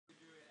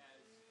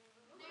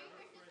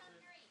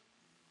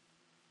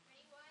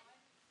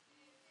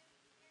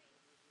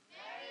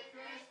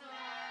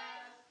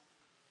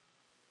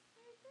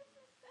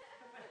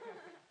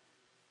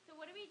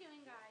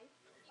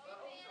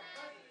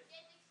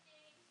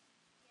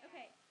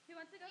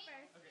wants to go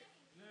first? Okay.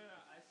 No.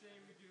 I say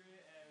we do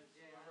it as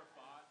whoever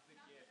bought the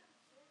gift,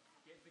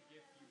 get the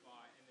gift you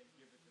bought, and then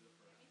give it to the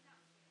person.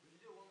 We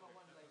should do it one by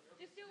one. Like,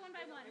 just do it one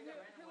by one.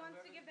 Who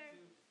wants to give their?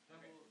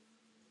 Okay.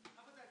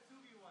 How about that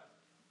 2v1?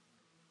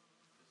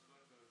 This one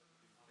goes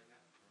to Jenna.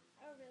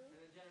 Oh really?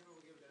 And then Jennifer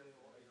will give it to the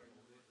whole.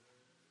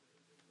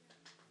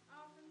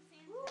 Oh, from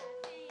Santa.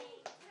 Thanks.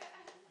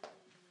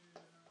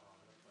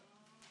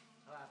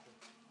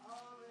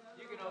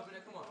 You can open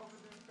it. Come on.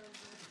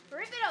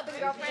 Rip it open,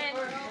 girlfriend.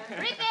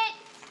 Rip it.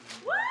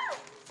 Woo!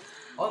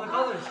 All the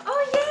colors. Oh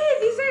yay!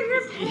 These are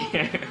your.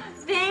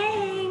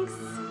 Thanks.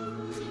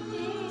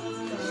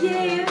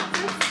 Yay! I'm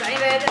so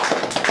excited.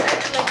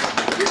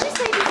 Did you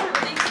say these are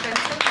really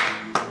expensive?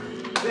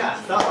 Yeah,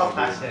 stop all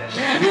passion.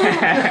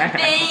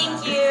 Thank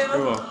you.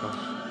 You're welcome.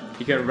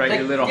 You can write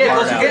your little heart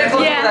out. Get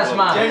close to that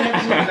smile.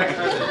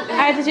 I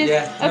have to choose.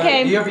 Yeah. Okay.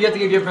 You have to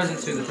give your present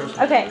to the person.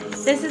 Okay.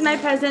 This is my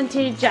present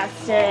to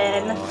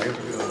Justin. Oh, here we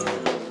go.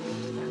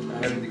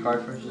 Have the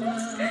card first.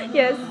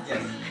 Yes.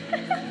 Yes.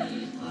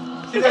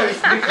 She's already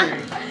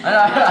snickering.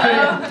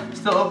 I'm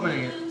still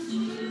opening it.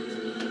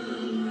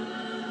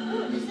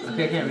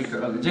 Okay, I can't read.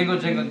 Okay. Jingle,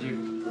 jingle,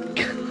 jingle.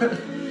 Jingle,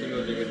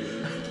 jingle, jingle.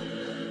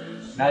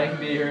 Now you can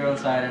be your own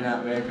side and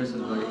not Merry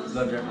Christmas, buddy.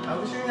 Love you. I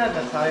wish we had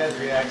Natalia's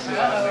reaction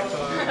on the next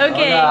one.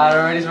 Okay. Oh God, I'm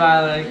already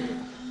smiling.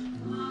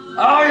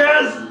 Oh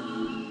yes!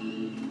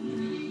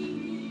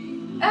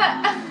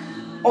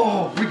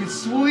 Oh, freaking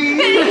sweet!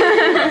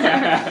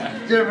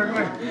 Jennifer, come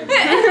here.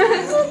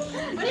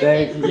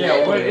 Thank you.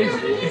 Yeah, what is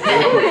it?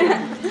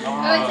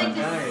 Oh, it's like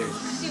nice.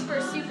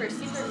 this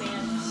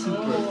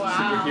Superman.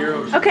 Superhero.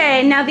 Okay,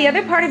 now the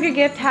other part of your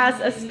gift has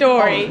a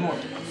story. Oh,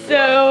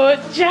 So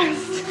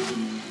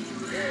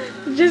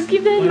just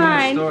keep that in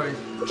mind. Story.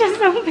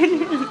 Just open it.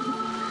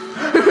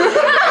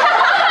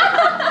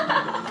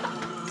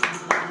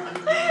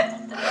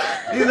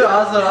 These are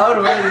awesome. I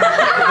would wear these.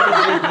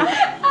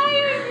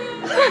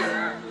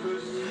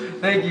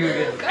 Thank you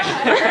again.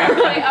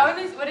 Wait,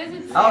 what is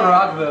it? I would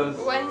rock those.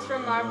 One's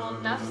from Marvel.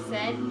 Enough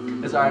said.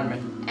 It's Iron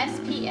Man.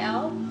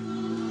 SPL.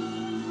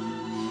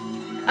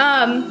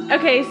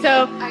 Okay,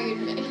 so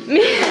Iron Man.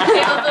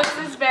 Tales of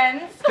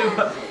Suspense.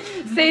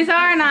 Cesar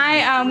and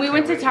I, we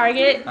went to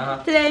Target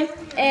today,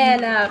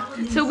 and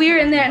so we were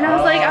in there, and I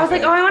was like,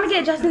 oh, I want to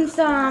get Justin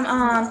some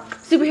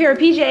superhero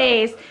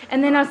PJs,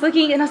 and then I was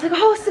looking, and I was like,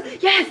 oh,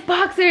 yes,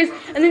 boxers,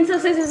 and then so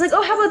Cesar was like,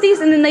 oh, how about these,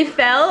 and then they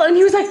fell, and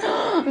he was like,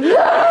 no, it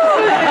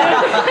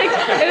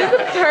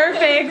was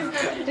perfect,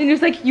 and he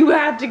was like, you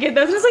have to get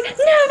those, and I was like,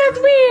 no, that's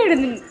weird,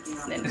 and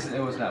then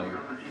It was not weird.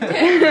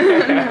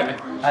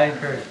 I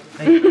encourage it.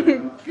 Thank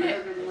you.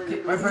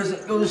 Okay, my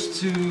present goes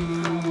to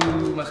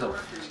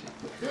myself.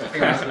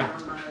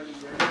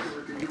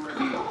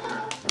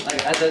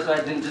 That's why I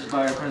didn't just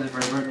buy a present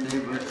for her birthday,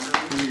 but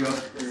here we go.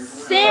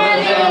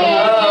 Sandy!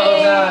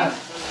 Oh,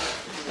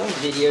 Don't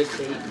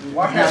videotape.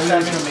 Why not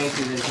send from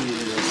Macy's if you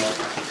needed it?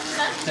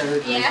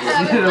 Yeah, I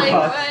was like,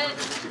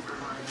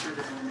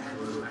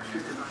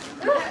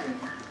 what?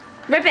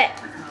 Rip it!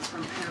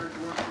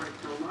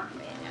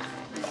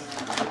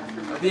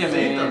 Be Save the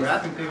amazing.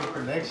 wrapping paper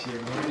for next year,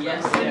 man.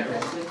 Yes,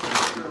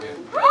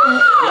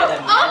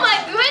 Oh my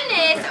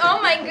goodness! Oh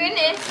my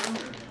goodness!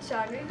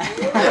 Sorry.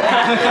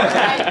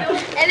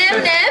 And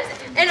M&M's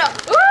and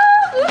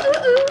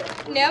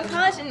nail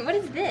polish and what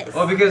is this?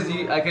 Well, because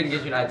I couldn't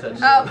get you an eye touch.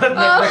 Oh.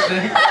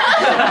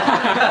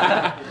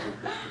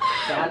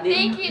 Next thing.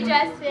 Thank you,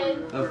 Justin.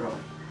 No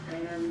problem.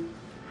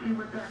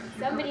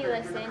 Somebody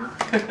listen.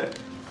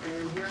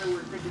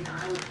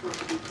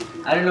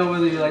 I don't know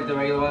whether you like the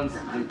regular ones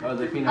or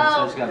the peanuts,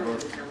 so I just got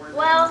both.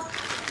 Well,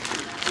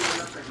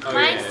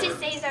 mine's to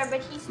Cesar,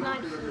 but he's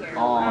not here.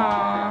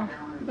 Aww.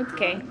 It's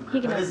okay. He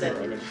can open it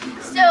later.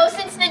 So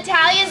since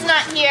Natalia's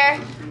not here,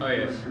 Oh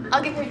yes.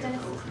 I'll give her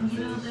Dennis.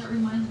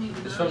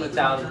 It's from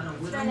Natalia.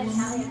 It's from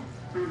Natalia.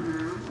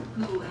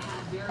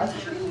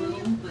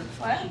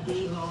 What?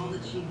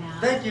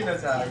 Thank you,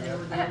 Natalia.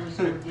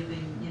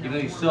 Even though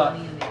you suck.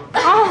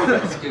 Oh!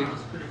 Just kidding.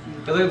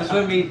 Go look at the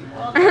swim meet.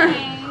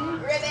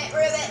 Ribbit,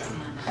 ribbit.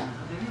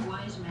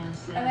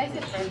 And I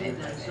said ribbit.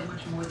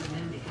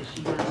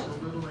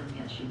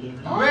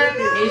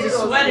 He's a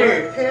sweater.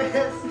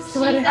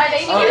 Sweater. Are they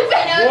cute? I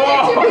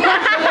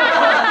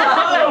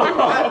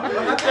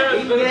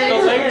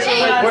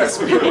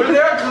Were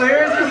there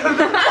clears?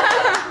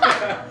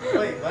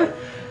 Wait, what?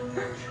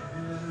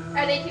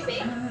 Are they too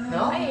big?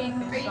 No?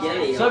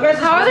 Yeah, So guys,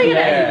 How are they gonna-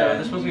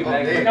 They're supposed to be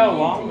baggy. Look how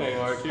long they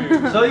are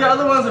too. So your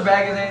other ones are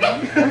baggy, ain't they?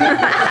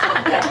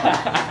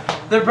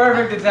 They're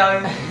perfect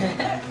Italian.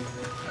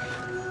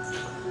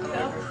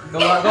 Go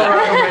rock them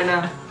right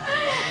now.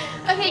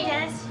 Okay,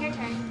 Dennis, your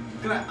turn.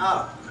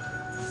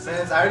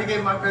 Since I already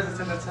gave my present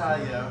to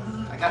Natalia,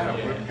 I got her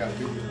workout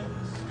video.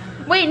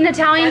 Wait,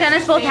 Natalia and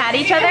Dennis both had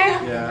each other?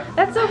 Yeah.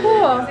 That's so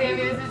cool.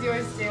 Sammy, this is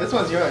yours too. This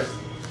one's yours.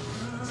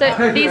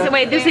 So these,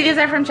 wait, these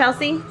are from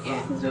Chelsea?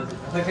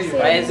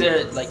 Why is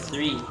there like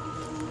 3?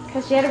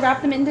 Because she had to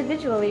wrap them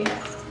individually.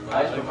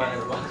 I just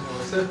reminded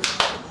the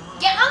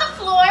Get on the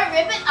floor,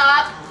 rip it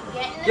up,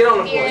 get in the Get on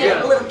the floor, spirit.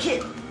 yeah. Little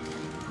kid.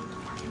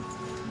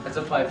 It's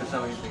a pipe, it's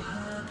not what you think.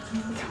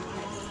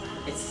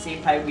 It's the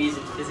same pipe we use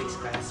in physics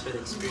class for the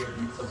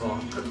experiment. It's a ball.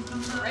 Rip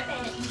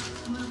it.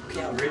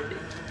 Okay, I'll rip it.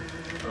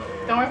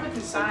 Don't work with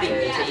the Something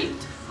side. Yeah.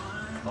 taped.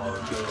 Oh,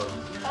 good.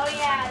 Oh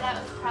yeah,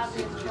 that was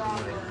probably wrong.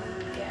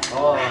 Yeah.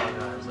 Oh,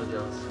 God, I'm so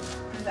jealous.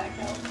 Does that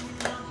count?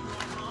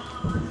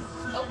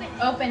 Open.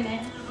 Open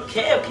it.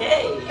 Okay,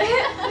 okay.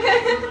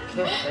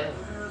 Okay.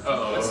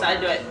 What side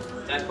do I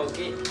poke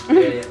it?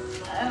 Yeah.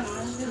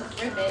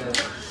 Just rip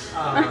it.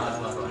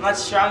 I'm not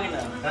strong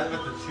enough. That's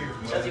with the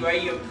truth. Chelsea, why are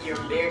you're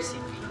embarrassing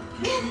me?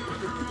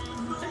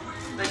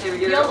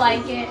 You'll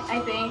like it, I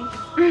think.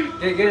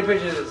 Get a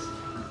picture of this.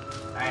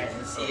 Alright,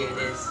 let's see who it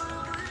is.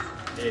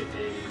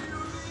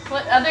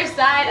 What other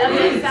side?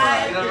 Other You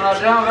side. don't know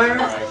down,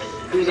 baby.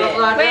 Who's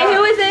that? Wait,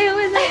 who is it? Who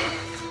is it?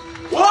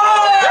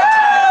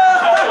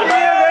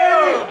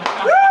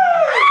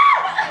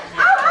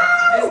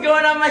 It's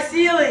going on my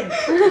ceiling!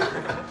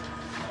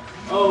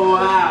 Oh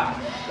wow.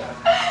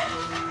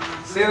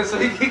 See, so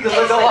he can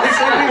look at one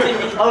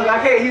side. Oh, I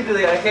can't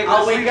easily. I can't.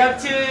 I'll wake up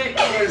to it,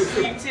 or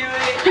sleep to it.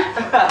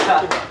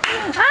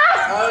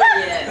 Oh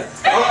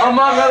yes.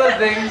 Among other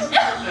things.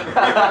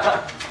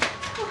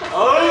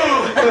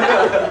 Oh!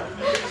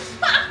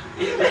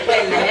 Look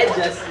at your head,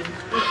 Justin.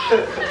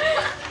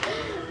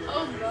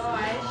 Oh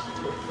gosh.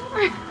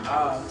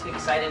 Oh, I'm too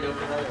excited to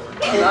open another one.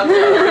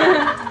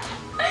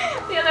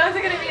 The other ones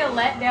are gonna be a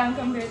letdown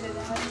compared to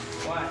that.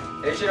 Why?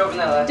 They should open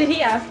that last. Did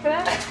he ask for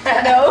that?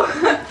 No.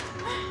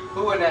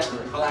 Who went after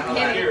it? Hold on, hold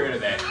Get on. rid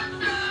of that.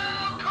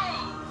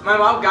 My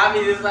mom got me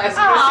this last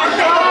Oh.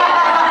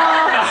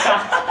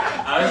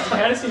 I was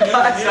kind of seeing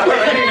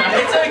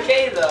It's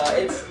okay though.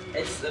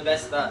 It's the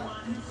best stuff.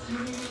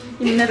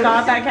 You mean the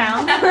thought that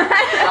counts?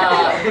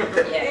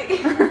 Yeah.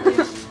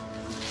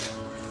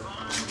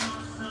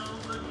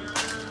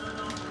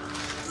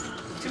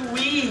 Too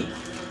weak.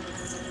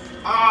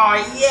 Oh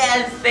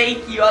yes,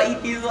 thank you. I'll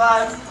eat these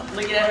live.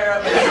 Looking at her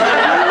up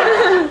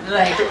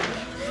like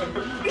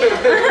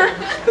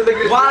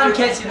while I'm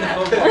catching the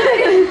football.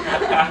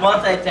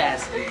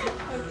 Multitasking.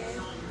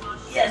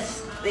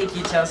 Yes, thank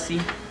you, Chelsea.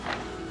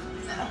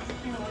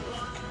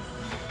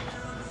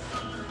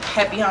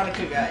 Happy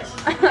Hanukkah, guys.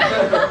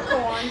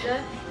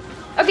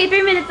 Okay,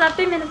 3 minutes left.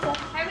 3 minutes left.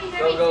 Hurry,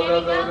 hurry, Go, go,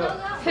 Sammy, go,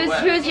 go, go.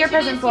 Who's your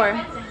present for?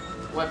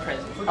 What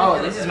present?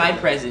 Oh, this is my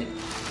present.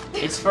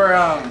 It's for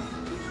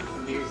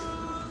Amir.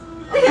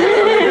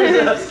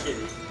 Just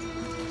kidding.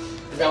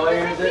 Is that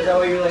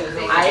why you're like?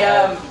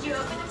 I Did you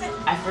open the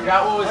present? I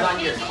forgot what was on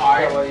your Is that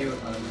card, why you?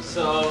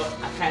 so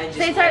I kind of just.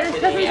 Say sorry, went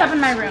this today present's up in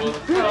my after room.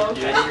 school. I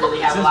didn't really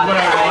This have is a lot what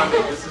of I time.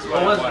 wanted. This is what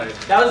I wanted.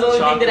 That was the only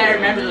thing that I Chocolate.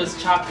 remembered was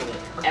chocolate,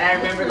 and I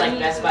remembered like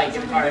Best Buy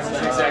gift cards. That's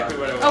But exactly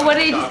what I wanted. Oh, what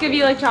did he just give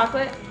you? Like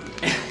chocolate?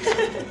 Did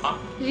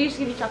he just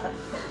give you chocolate?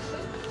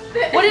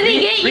 What did he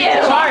get you?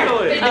 Read the card.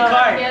 Read the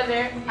card.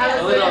 Together. I A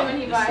was little. there when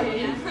he bought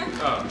it.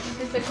 Oh.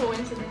 Just a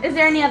coincidence. Is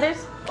there any others?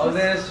 Oh,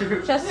 that's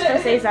true. Just for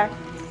Cesar.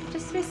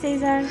 Just for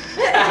Cesar. Wait.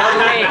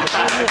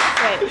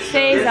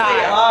 Cesar.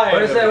 What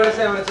did it say? What did it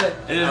say? What did it say?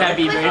 This is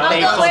happy birthday.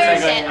 I'll go, where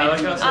is it? I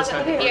like how it says I'll go.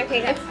 happy. Here, okay,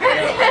 go. It says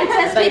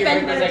I thought keep your it.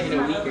 birthday was like in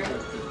a week or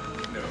something.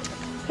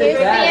 Here's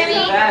Fast, Sammy,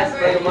 fast,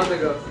 like a month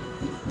ago.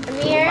 My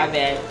Amir,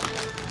 bad.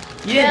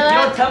 You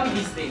don't tell me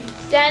these things.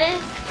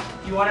 Dennis,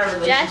 You want our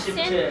relationship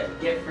Justin, to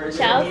get further?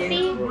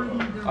 Chelsea,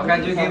 Okay,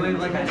 do a game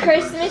like that.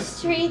 Christmas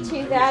Tree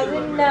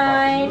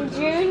 2009,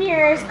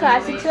 Juniors,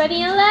 Class of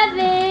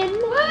 2011.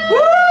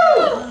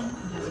 Woo!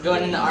 It's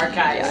going in the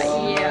archive.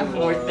 Yeah,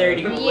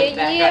 4:30. We'll look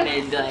back on it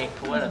and be like,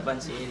 what a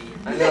bunch of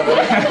idiots. I know.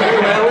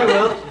 We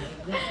will.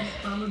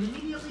 Followed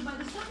immediately by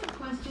the second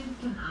question,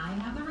 can I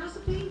have the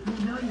recipe?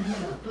 You know you get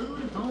a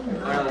food home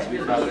Alright, let's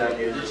read about that.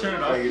 You turn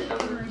it off.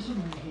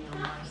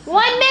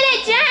 1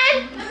 minute,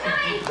 Jen!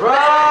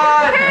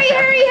 Run! Hurry,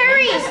 hurry,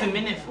 hurry! What's the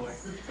minute for?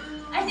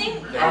 I think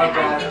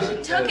God. she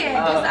took it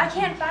because I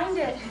can't find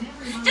it.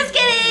 Just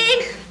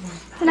kidding.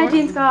 It's a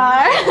 19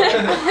 scar.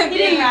 He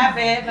didn't have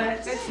it, but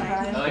it's fine. I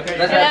like how you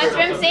That's That's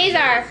from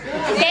Cesar.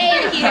 Hey,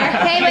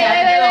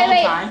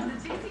 wait.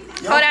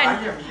 Hold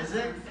on. Your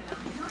music?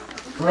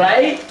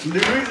 Right?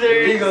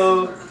 There you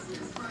go.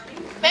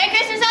 Merry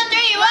Christmas on 3.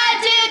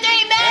 1, 2,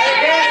 3. Merry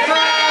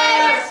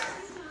Christmas!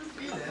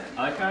 I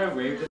like how I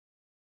waved.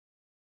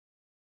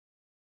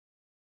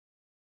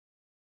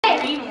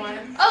 Green one.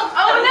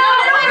 Oh no!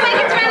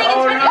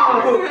 It's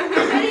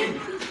running.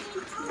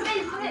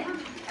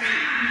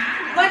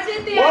 What's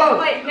it the Whoa.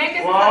 wait, make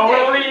us Whoa,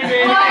 we're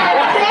leaving. 1,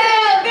 2,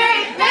 3.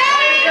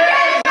 Merry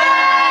Christmas!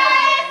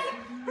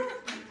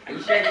 Are you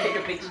sure to take a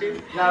picture?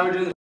 Now we're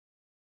doing